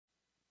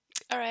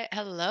All right,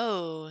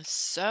 hello.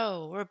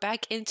 So we're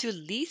back into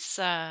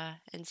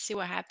Lisa and see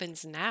what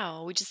happens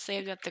now. We just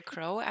saved up the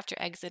crow after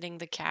exiting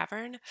the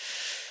cavern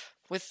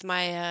with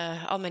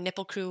all my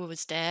nipple crew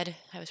was dead.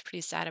 I was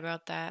pretty sad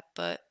about that,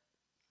 but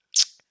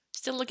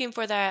still looking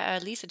for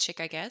that Lisa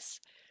chick, I guess.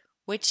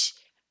 Which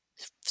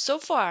so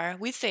far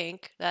we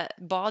think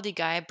that baldy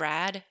guy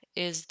Brad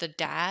is the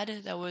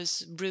dad that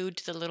was rude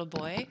to the little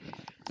boy,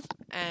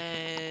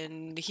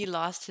 and he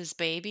lost his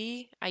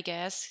baby, I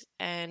guess,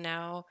 and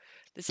now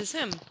this is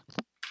him.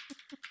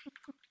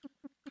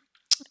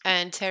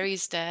 And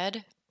Terry's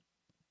dead.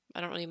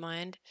 I don't really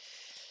mind.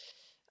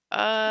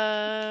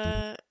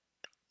 Uh,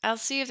 I'll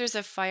see if there's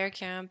a fire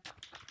camp.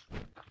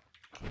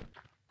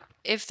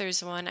 If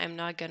there's one, I'm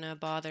not gonna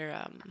bother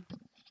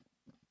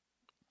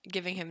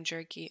giving him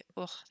jerky.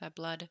 Ugh, that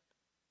blood.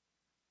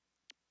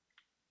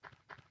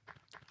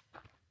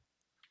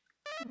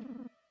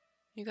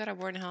 You got a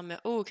worn helmet.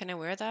 Oh, can I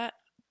wear that?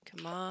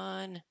 Come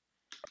on.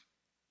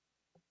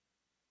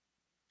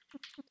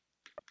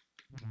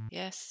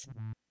 Yes.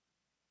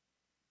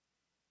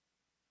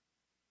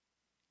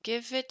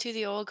 Give it to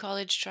the old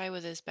college try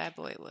with this bad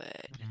boy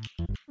wood.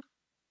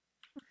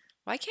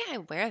 Why can't I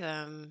wear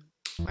them?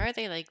 Why are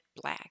they like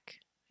black?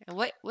 And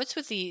what's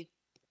with the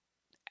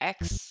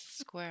X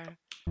square?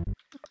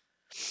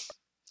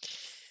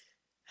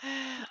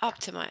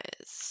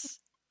 Optimize.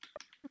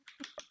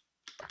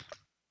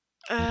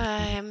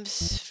 I'm.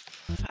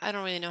 I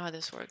don't really know how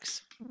this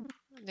works.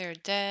 They're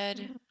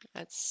dead.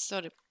 That's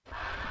sort of.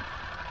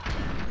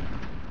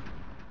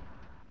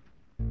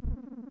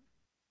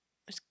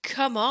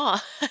 Come on.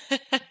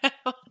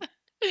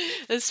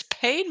 This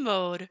pain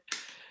mode.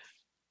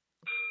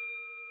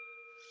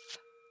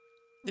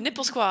 The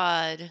nipple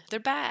squad. They're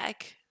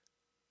back.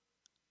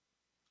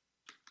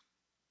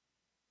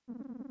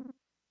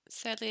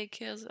 Sadly, it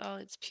kills all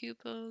its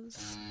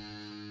pupils.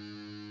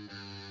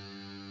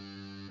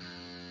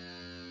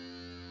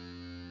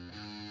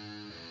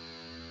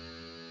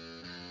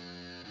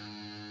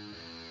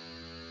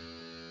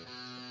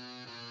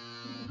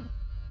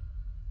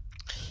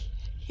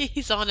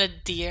 He's on a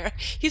deer.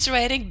 He's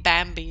riding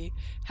Bambi.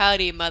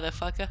 Howdy,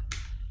 motherfucker.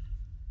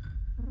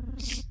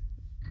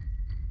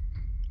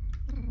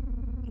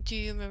 Do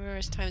you remember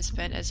his time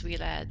spent as wee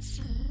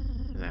lads?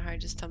 My heart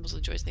just tumbles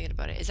with joy thinking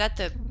about it. Is that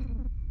the...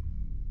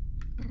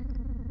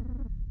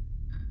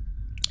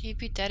 You'd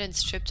be dead and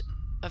stripped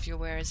of your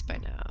wares by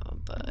now,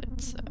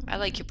 but I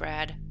like you,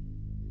 Brad.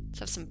 Let's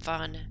have some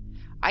fun.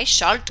 I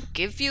shan't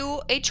give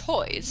you a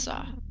choice.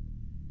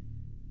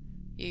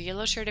 Your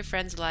yellow-shirted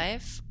friend's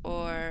life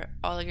or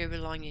all of your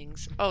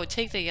belongings? Oh,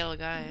 take the yellow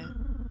guy.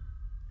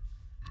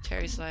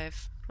 Terry's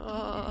life.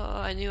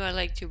 Oh, I knew I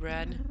liked you,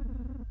 Brad.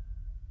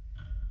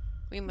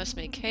 We must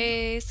make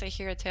haste. I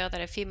hear a tale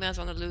that a female's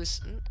on the loose.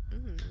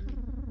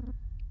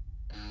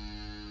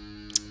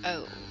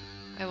 Oh,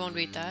 I won't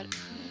read that.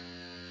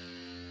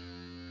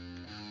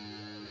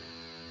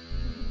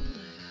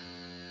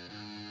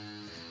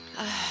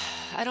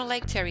 I don't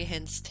like Terry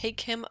hints.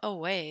 Take him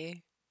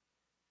away.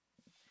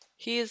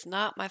 He is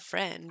not my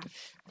friend.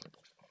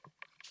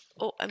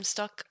 Oh, I'm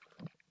stuck.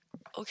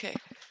 Okay.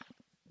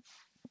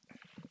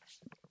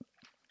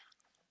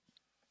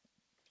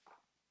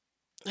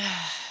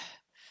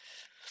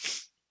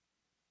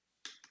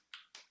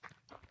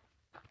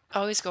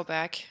 Always go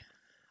back.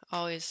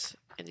 Always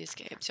in these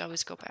games, you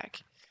always go back.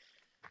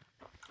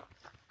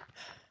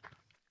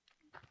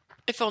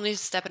 If only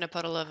step in a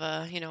puddle of,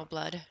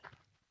 blood.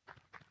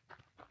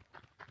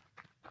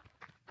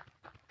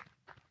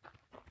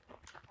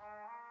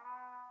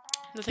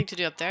 Nothing to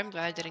do up there. I'm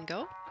glad I didn't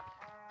go.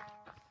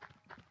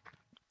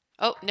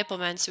 Oh,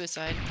 Nippleman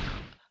suicide.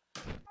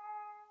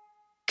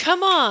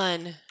 Come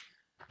on!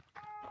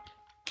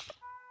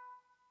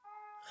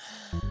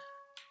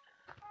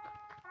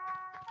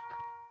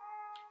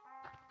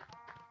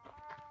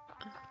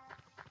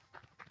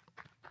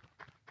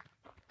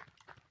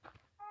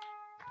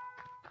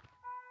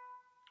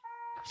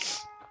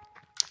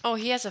 Oh,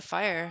 he has a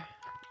fire.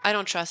 I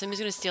don't trust him. He's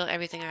gonna steal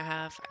everything I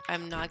have.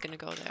 I'm not gonna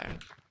go there.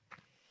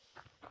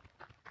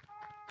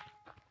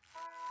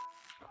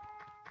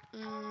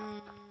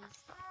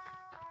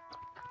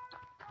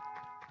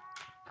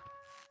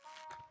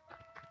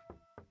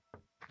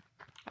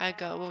 I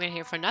go. We're gonna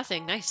hear for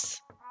nothing. Nice.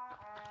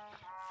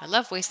 I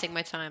love wasting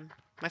my time.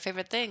 My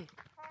favorite thing.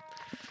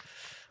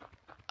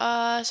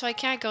 So I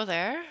can't go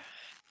there.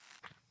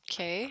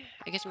 Okay.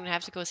 I guess I'm gonna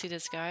have to go see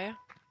this guy.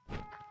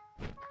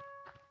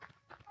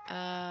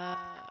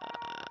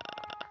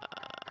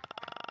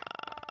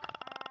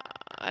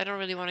 I don't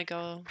really want to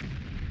go.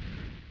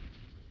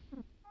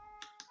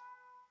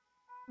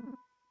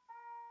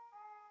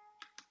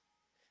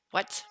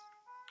 What?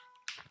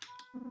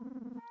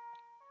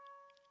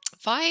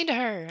 Find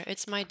her!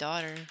 It's my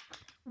daughter.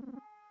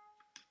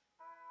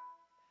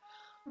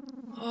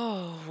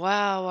 Oh,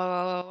 wow, wow,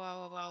 wow, wow,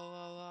 wow, wow,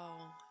 wow, wow.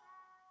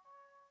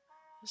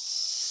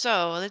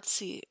 So, let's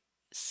see.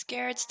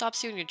 Scared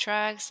stops you in your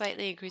tracks,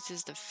 slightly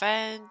increases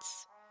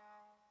defense.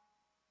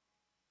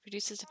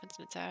 Reduces defense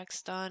and attack,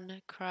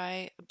 stun,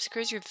 cry,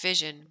 obscures your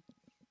vision.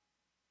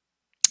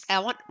 I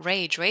want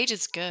rage. Rage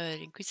is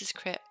good. Increases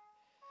crit.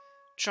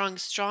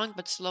 Strong,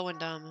 but slow and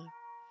dumb.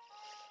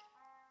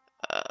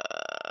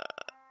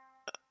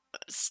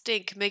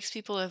 Stink makes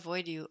people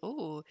avoid you.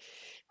 Ooh.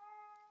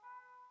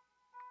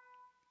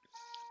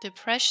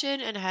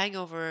 Depression and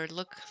hangover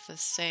look the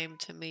same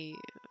to me.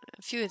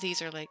 A few of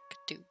these are like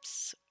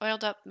dupes.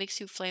 Oiled up makes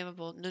you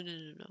flammable. No.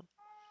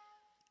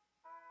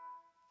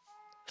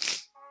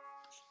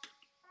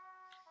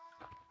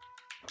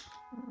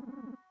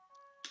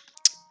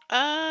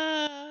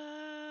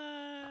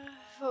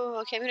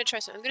 Oh, okay, I'm gonna try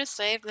something. I'm gonna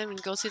save, then I'm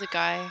gonna go see the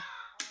guy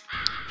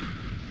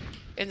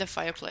in the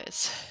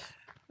fireplace.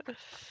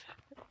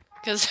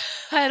 Because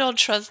I don't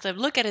trust him.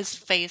 Look at his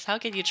face. How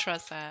can you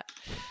trust that?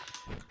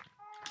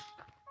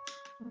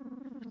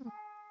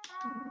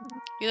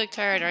 You look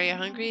tired. Are you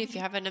hungry? If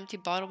you have an empty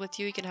bottle with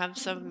you, you can have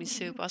some of my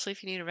soup. Also,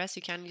 if you need a rest,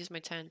 you can use my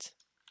tent.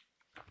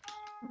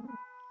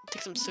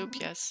 Take some soup,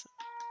 yes.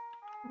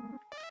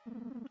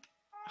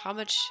 How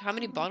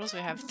many bottles do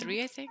I have?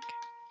 3, I think?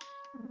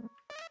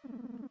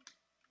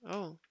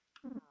 Oh.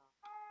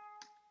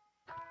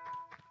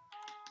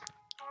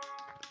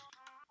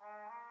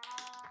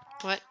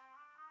 What?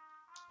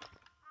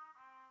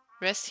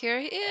 Rest here?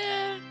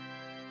 Yeah.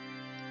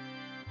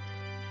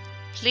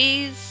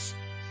 Please.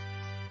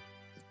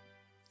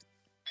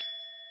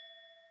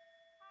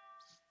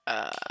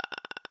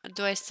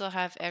 Do I still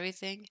have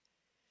everything?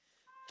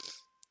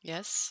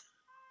 Yes.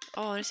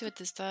 Oh, I want to see what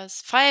this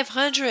does.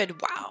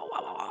 500! Wow.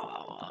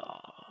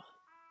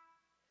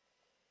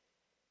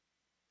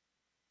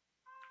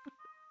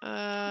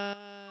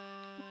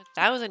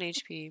 1,000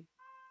 HP.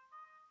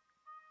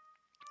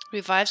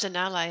 Revives an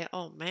ally.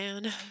 Oh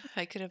man,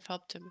 I could have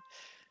helped him.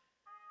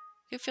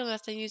 You feel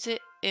less than use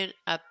it in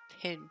a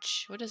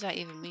pinch. What does that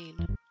even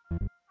mean?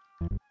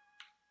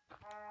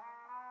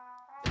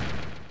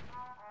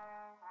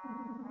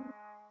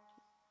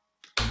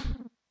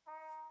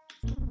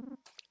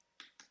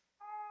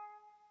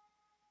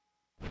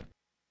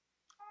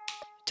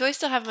 Do I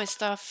still have my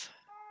stuff?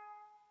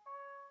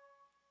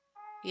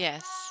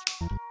 Yes.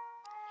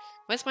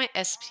 What's my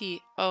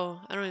SP?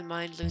 Oh, I don't even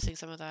mind losing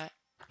some of that.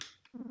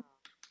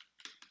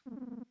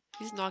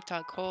 He's knocked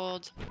out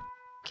cold.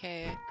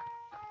 Okay.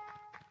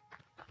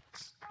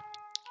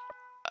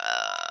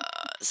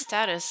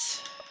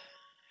 Status.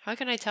 How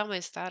can I tell my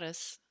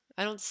status?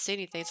 I don't see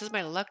anything. It says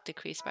my luck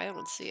decreased, but I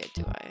don't see it,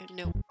 do I?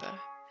 Nope.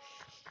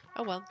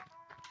 Oh well.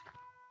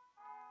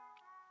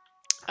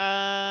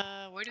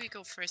 Where do we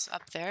go first?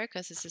 Up there?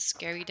 Because this is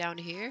scary down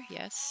here.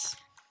 Yes.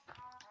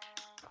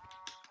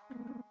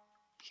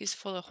 He's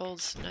full of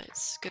holes.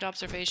 Nice. Good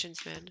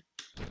observations, man.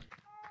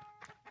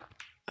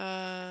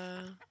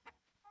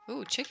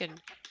 Ooh, chicken.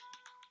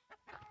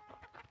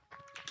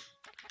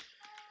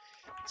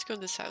 Let's go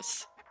in this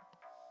house.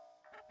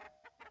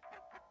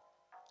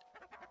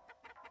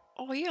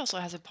 Oh, he also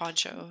has a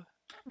poncho.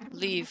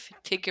 Leave.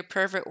 Take your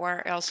pervert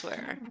war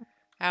elsewhere.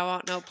 I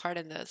want no part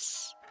in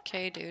this.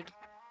 Okay, dude.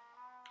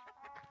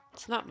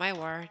 It's not my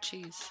war.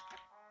 Jeez.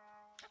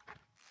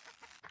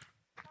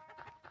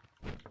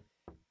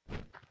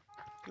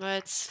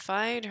 Let's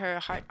find her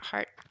heart.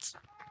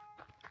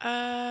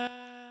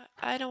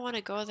 I don't want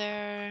to go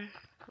there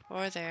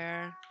or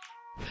there.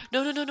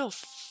 No.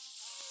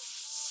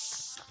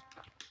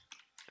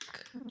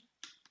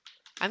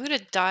 I'm gonna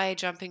die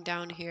jumping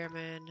down here,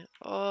 man.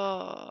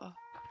 Oh.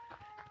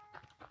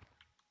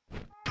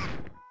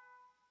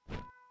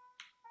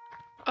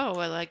 Oh,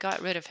 well, I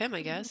got rid of him,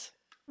 I guess.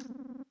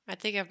 I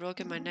think I've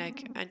broken my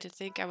neck, and to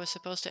think I was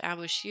supposed to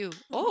ambush you.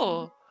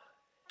 Oh!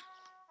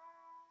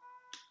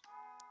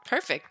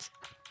 Perfect.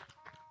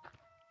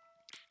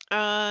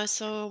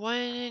 So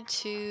 1,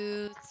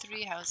 2,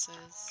 3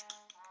 houses.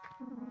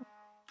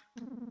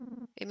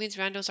 It means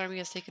Rando's army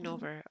has taken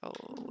over. Oh,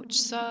 which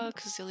sucks,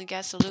 because the only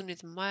gas saloon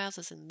with miles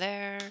is in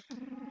there.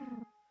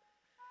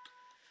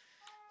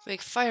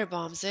 Make fire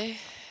bombs, eh?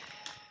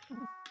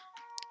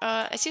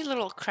 I see a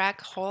little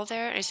crack hole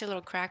there, and I see a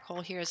little crack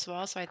hole here as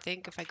well, so I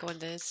think if I go in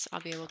this,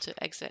 I'll be able to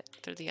exit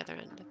through the other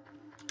end.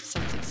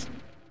 Something's...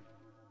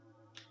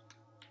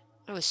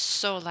 That was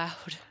so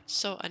loud.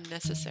 So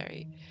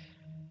unnecessary.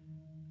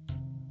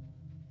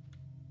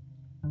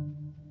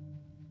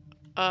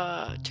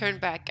 Turn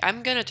back.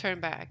 I'm gonna turn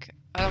back.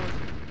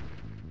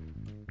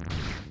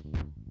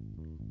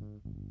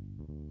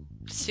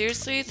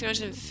 Seriously?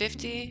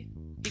 350?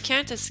 You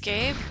can't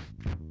escape?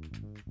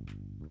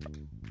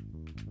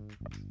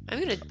 I'm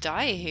gonna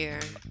die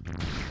here.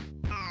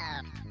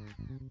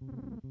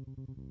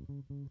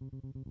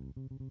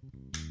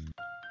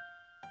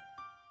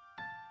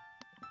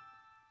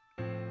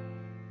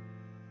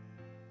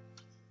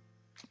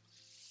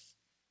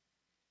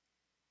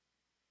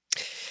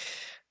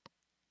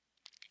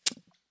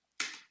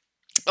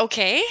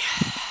 Okay.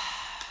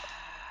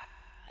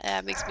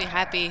 That makes me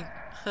happy.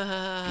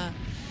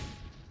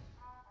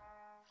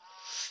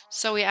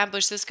 So we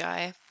ambush this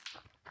guy.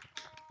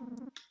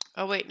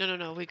 Oh wait,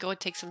 no. We go and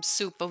take some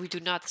soup, but we do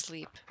not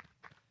sleep.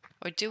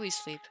 Or do we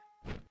sleep?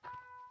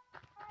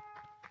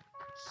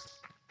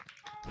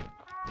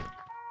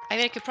 I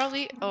mean, I could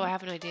probably... Oh, I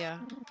have an idea.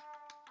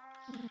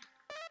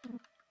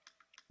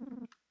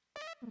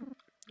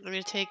 I'm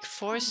gonna take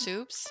 4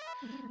 soups.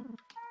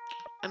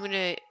 I'm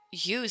gonna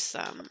use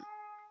them.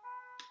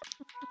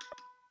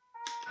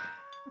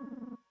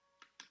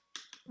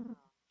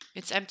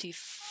 It's empty.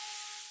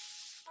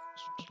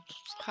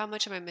 How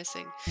much am I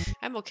missing?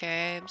 I'm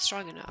okay. I'm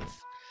strong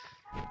enough.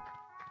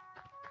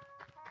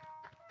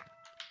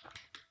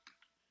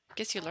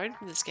 Guess you learned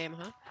from this game,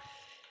 huh?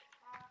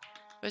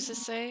 What does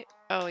this say?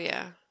 Oh,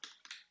 yeah.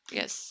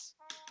 Yes.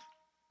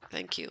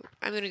 Thank you.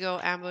 I'm gonna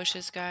go ambush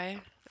this guy.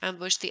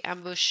 Ambush the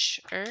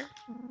ambusher.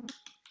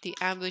 The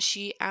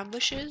ambushy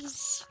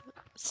ambushes.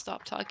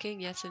 Stop talking.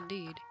 Yes,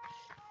 indeed.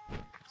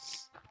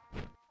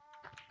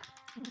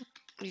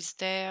 He's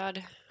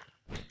dead.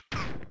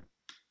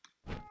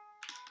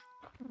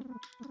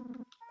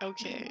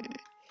 Okay.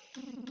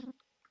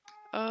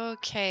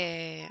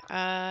 Okay.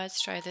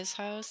 Let's try this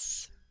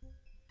house.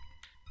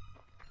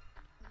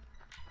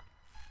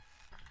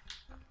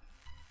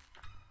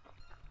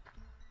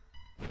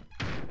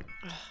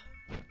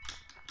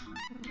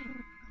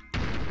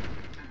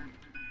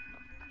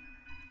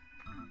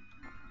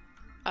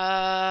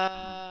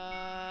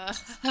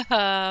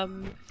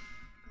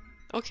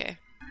 Okay.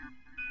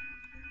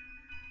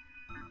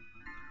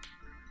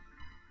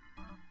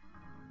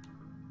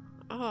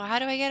 Oh, how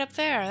do I get up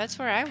there? That's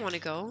where I want to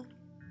go.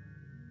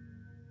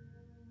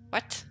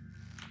 What?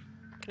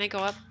 Can I go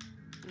up?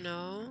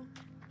 No.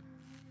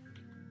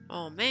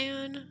 Oh,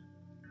 man.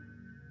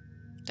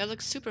 That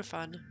looks super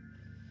fun.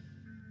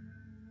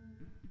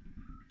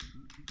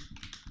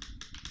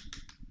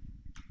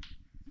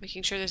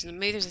 Making sure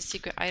maybe there's a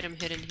secret item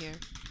hidden here.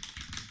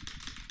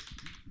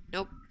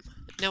 Nope.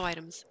 No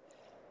items.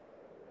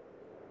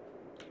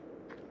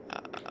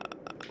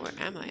 Where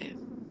am I?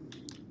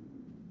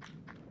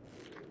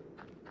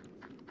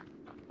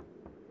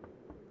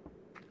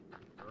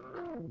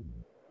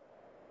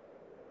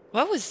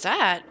 What was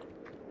that?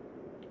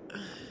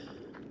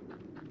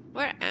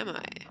 Where am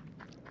I?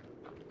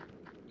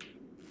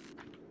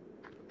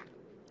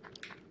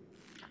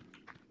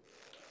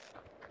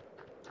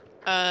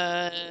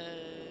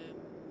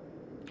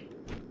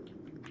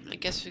 I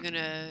guess we're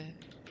gonna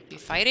be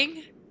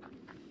fighting?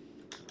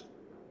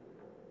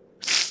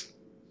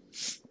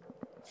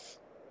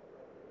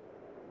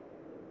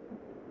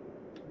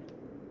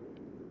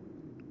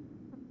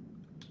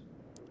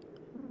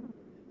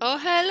 Oh,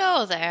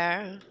 hello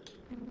there.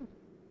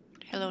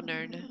 Hello,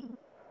 nerd.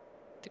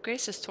 The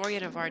greatest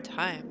historian of our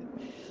time.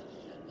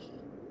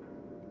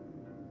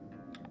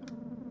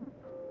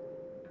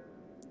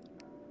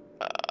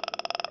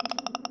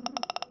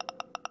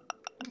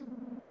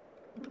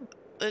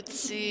 Let's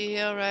see,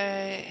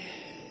 alright.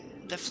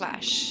 The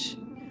Flash.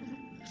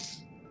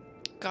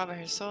 God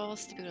rest her soul,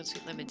 steeping on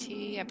sweet lemon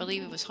tea. I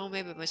believe it was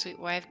homemade by my sweet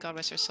wife, God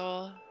rest her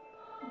soul.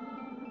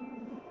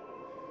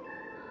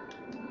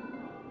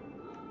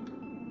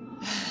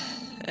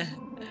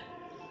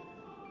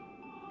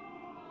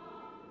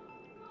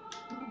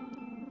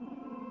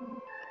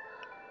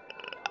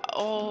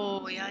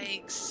 Oh,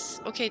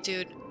 yikes. Okay,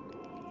 dude.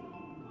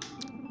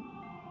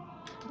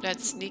 That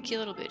sneaky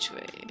little bitch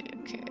way.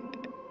 Okay.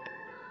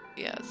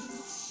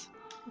 Yes.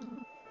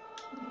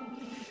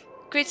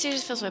 Great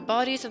seriousness fills my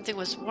body. Something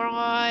was wrong.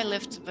 I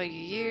lived for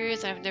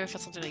years. I've never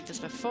felt something like this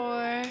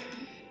before.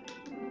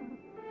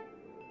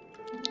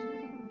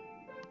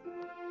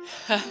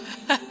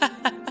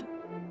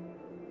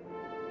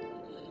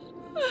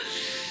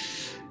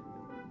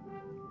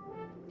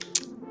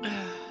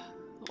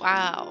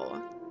 Wow.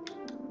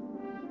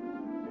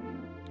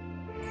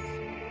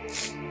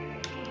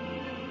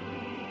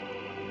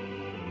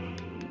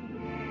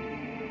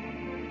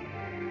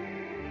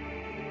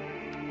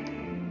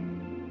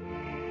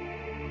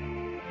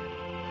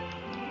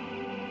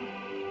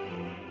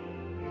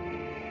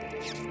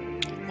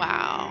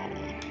 Wow.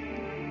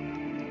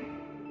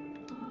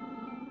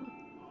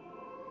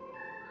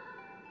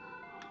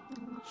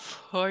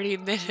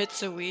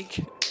 $40 a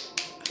week.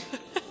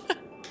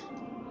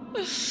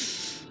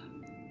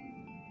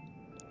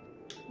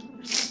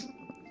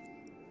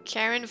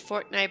 Karen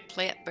Fortnite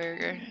Plant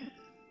Burger.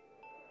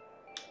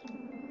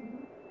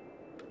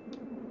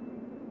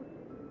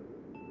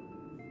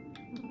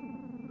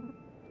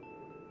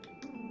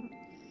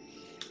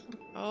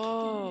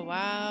 Oh,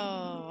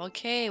 wow.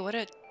 Okay, why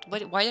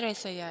did I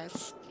say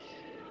yes?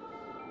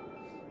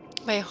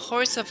 My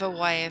horse of a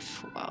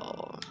wife.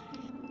 Wow.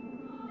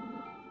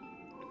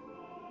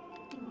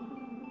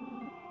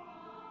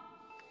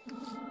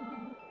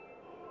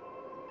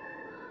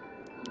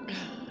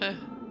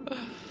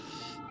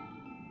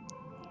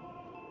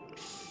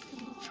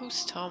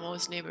 Who's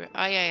Tomo's neighbor?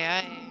 Ay, ay,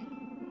 ay.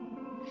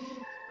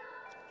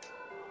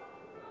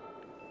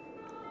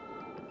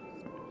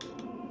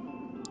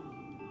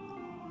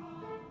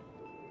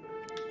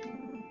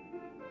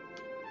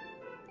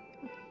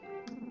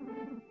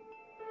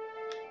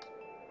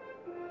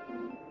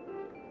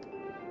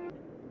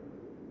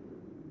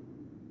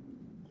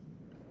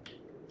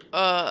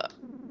 Uh,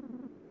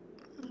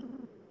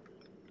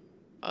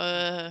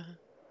 uh,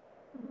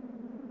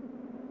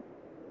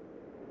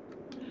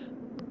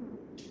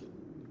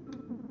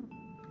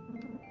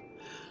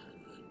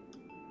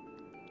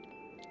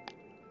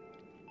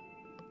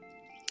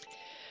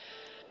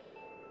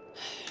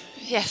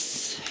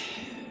 Yes.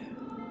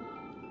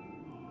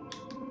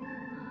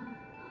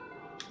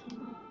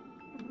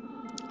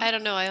 I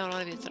don't know. I don't know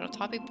what the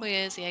topic point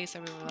is. The eggs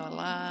are blah blah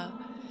blah.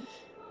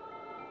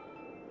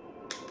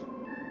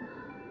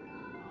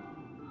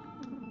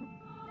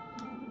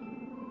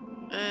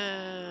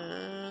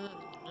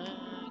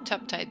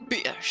 Top tight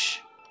bitch.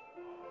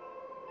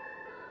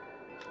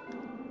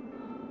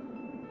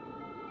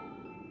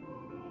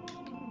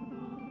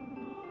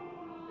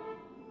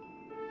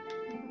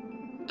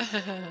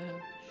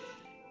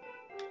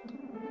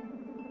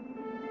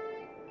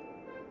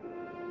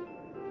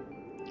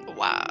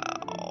 Wow.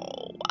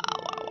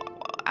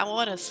 I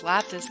want to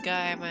slap this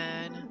guy,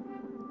 man.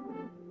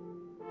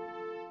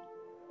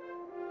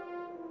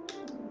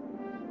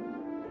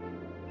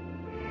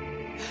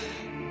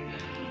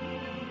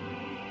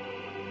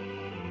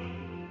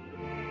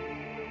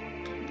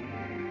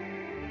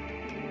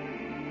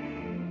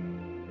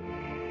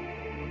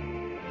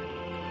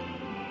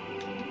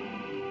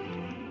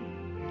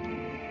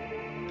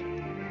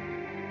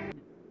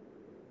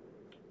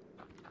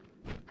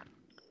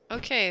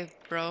 Okay,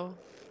 bro.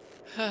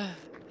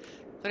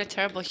 What a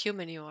terrible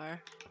human you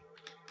are.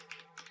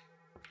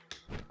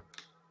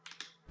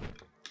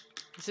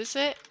 Is this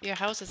it? Your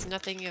house has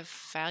nothing of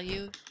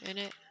value in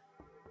it?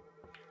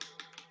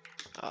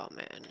 Oh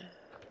man.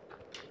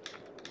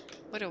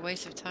 What a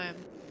waste of time.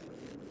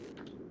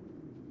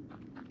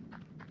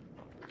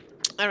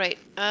 Alright,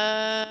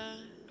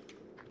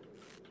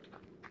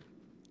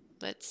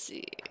 let's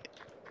see.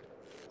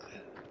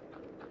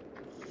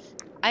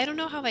 I don't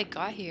know how I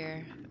got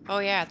here. Oh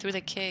yeah, through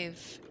the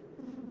cave.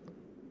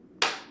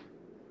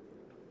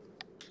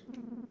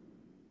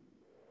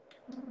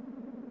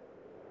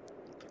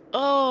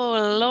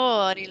 Oh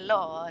lordy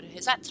lord.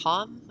 Is that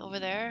Tom over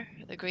there?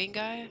 The green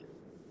guy?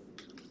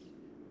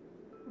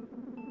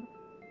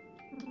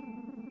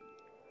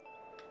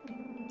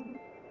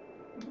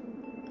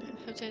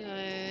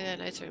 Sometimes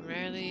nights rain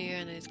rarely,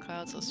 and these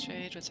clouds so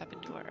strange. What's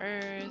happened to our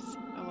Earth?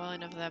 Oh well,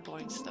 enough of that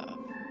boring stuff.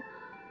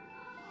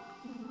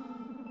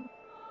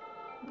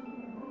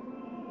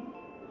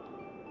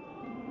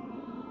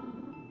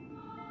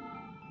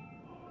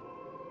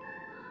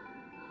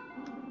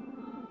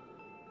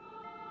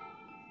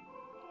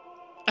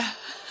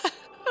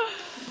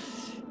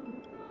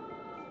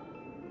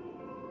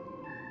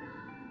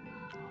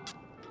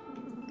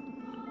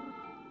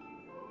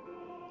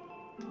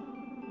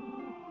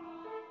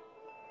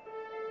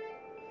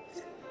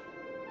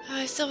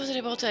 I still wasn't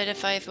able to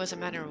identify if it was a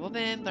man or a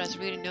woman, but I was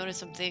reading noticed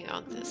something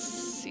on the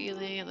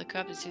ceiling. I looked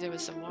up to see there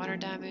was some water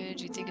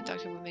damage. You'd think a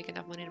doctor would make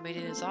enough money to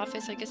maintain his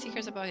office. I guess he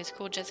cares about his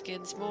cool jet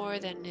skins more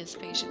than his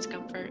patient's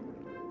comfort.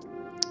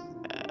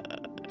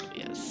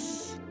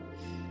 Yes.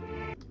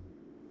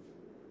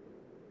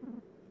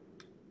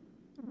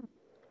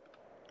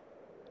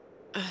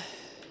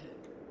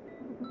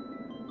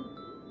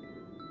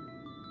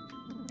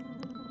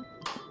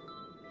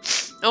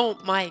 Oh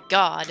my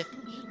god.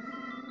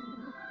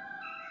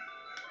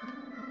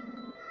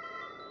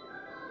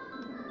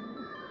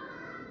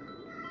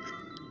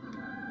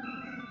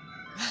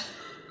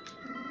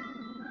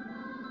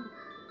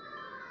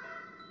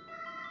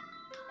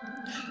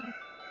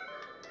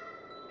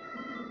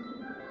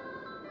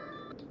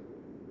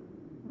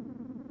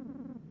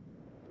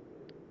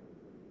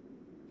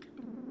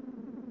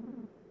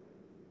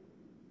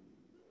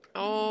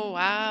 Oh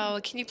wow.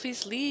 Can you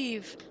please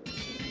leave?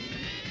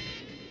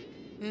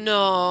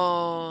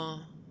 No.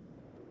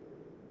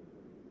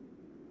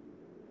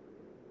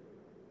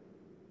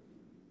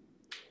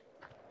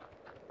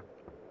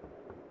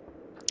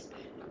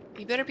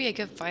 You better be a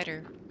good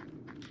fighter.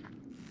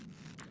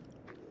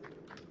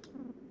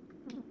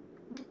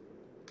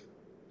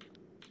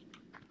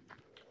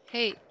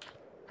 Hey.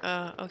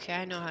 Okay,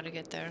 I know how to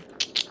get there.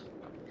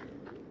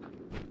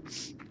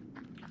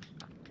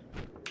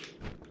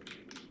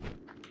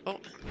 Oh.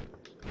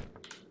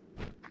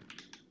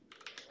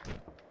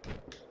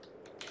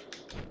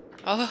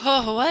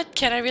 Oh, what?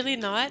 Can I really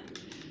not?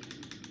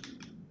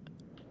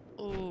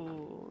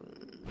 Ooh.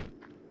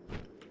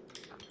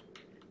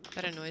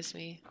 That annoys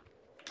me.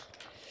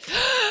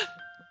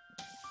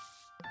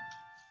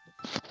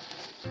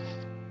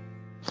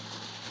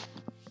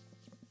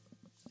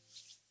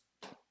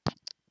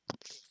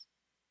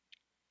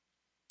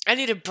 I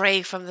need a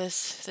break from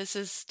this. This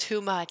is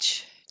too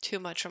much. Too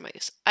much for my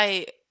use.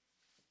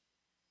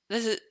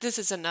 This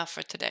is enough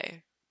for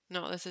today.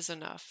 No, this is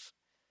enough.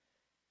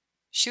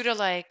 Shoot a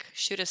like,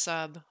 shoot a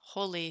sub.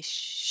 Holy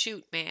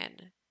shoot,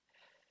 man.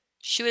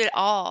 Shoot it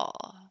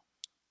all.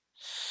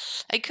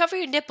 And cover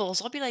your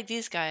nipples. I'll be like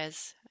these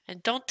guys.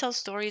 And don't tell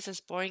stories as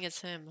boring as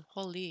him.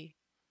 Holy.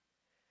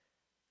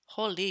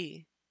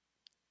 Holy.